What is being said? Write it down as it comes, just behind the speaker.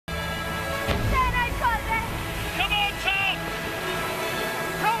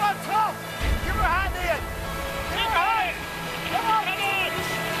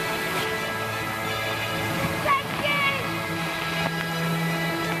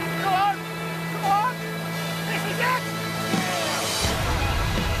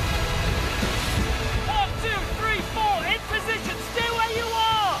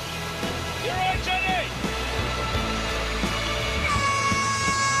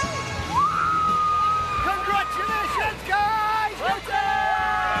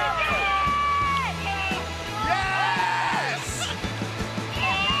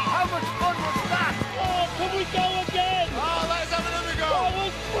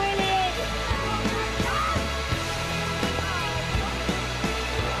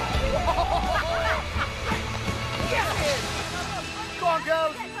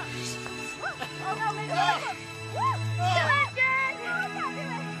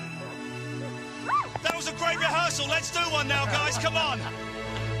great rehearsal. Let's do one now, guys. Come on.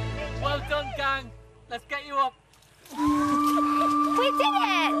 Well done, gang. Let's get you up. We did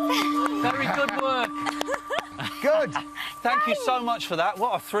it! Very good work. Good. Thank you so much for that.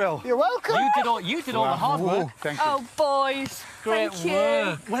 What a thrill. You're welcome. You did all the hard work. Thank you. Oh, boys. Great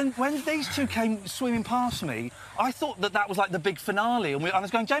Thank work. When these two came swimming past me, I thought that was like the big finale, and I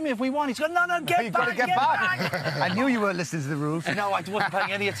was going, Jamie, have we won? He's going, no, get You've back, got to get back. I knew you weren't listening to the rules. No, I wasn't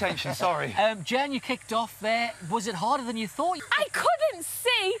paying any attention, sorry. Jen, you kicked off there. Was it harder than you thought? I couldn't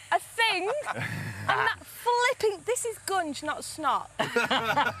see a thing. And that flipping... This is gunge, not snot.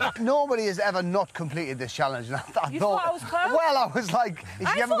 Nobody has ever not completed this challenge. And I thought I was close? Well, I was like, is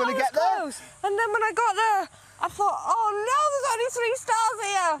she ever going to get there? Close. And then when I got there, I thought, oh, no, there's only 3 stars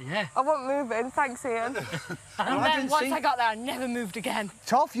here. Yeah. I wasn't moving, thanks, Iain. And then once I got there, I never moved again.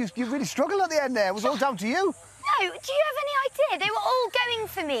 Tough, you really struggled at the end there. It was all down to you. No, do you have any idea? They were all going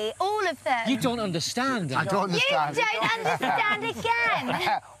for me, all of them. You don't understand. I don't understand. You don't understand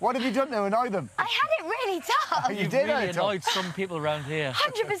again. What have you done to annoy them? I had it really tough. You You've did, really Tom. annoyed some people around here.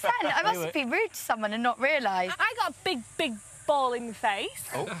 100%. I must be rude to someone and not realise. I got a big ball in the face.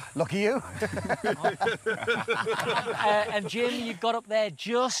 Oh, lucky you. And Jim, you got up there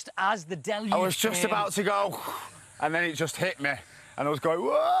just as the deluge I was just came. about to go, and then it just hit me, and I was going,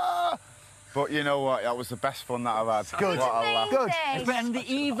 whoa! But you know what? That was the best fun that I've had. Good. What a laugh. Good. And the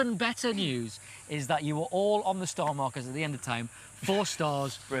even better news is that you were all on the star markers at the end of time. 4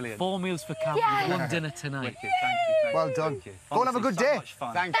 stars, Brilliant. 4 meals for camp, Yeah. 1 dinner tonight. Wicked, thank you. Well done. Go and have a good so day. much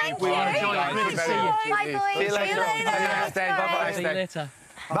fun. Thank you. We enjoyed it. Good to see you. Bye, boys. See you later. Bye. Have a nice day. Bye-bye. See you later.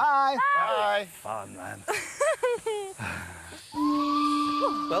 Bye. Bye. Fun, man.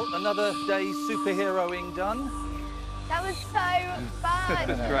 Well, another day's superheroing done. That was so fun.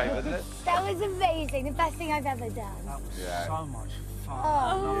 Great, wasn't it? That was amazing. The best thing I've ever done. Yeah. So much fun.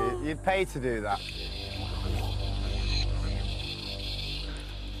 Oh. You'd pay to do that.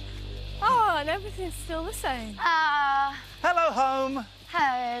 Oh, and everything's still the same. Hello, home.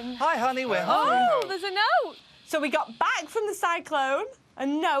 Home. Hi, honey, we're home. Oh, there's a note. So we got back from the cyclone, a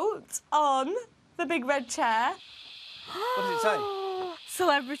note on the big red chair. What does it say?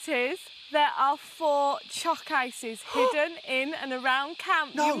 Celebrities, there are 4 Choc ices hidden in and around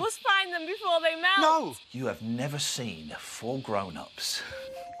camp. No. You must find them before they melt. No! You have never seen 4 grown-ups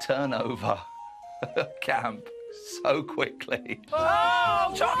turn over a camp so quickly.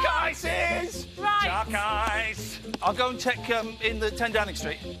 Oh, Choc ices! Right. Choc ice! I'll go and check in the 10 Downing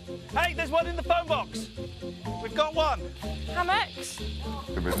Street. Hey, there's one in the phone box. We've got one. Hammocks.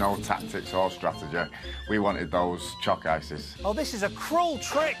 There was no tactics or strategy. We wanted those Choc ices. Oh, this is a cruel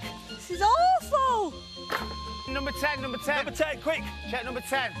trick. This is awful. Number 10, number 10. Number 10, quick. Check number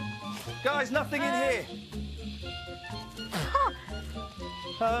 10. Guys, nothing in here.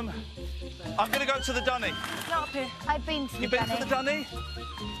 I'm going to go to the dunny. Not up here. I've been to the You been to dunny. the dunny?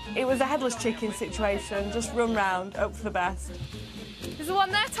 It was a headless chicken situation. Just run round, hope for the best. Is there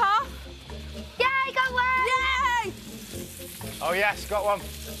one there, Tar? Yay, got one! Yay! Oh, yes, got one.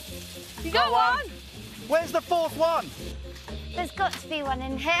 You got one? Where's the 4th one? There's got to be one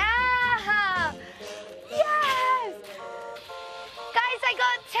in here. Ah! Yes! Guys, I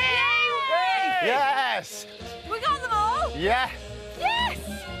got 2! Yes! We got them all? Yeah. Yes!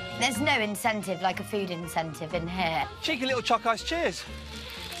 There's no incentive like a food incentive in here. Cheeky little Choc ice, cheers.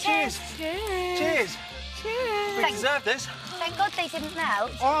 Cheers. Cheers. Cheers. Cheers. We deserve this. Thank God they didn't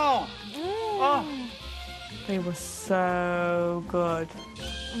melt. Oh. Oh. They were so good.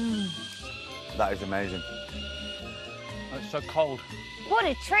 That is amazing. Oh, it's so cold. What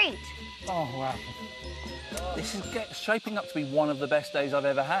a treat. Oh, wow. This is shaping up to be one of the best days I've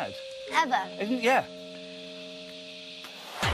ever had. Ever. Isn't it? Yeah.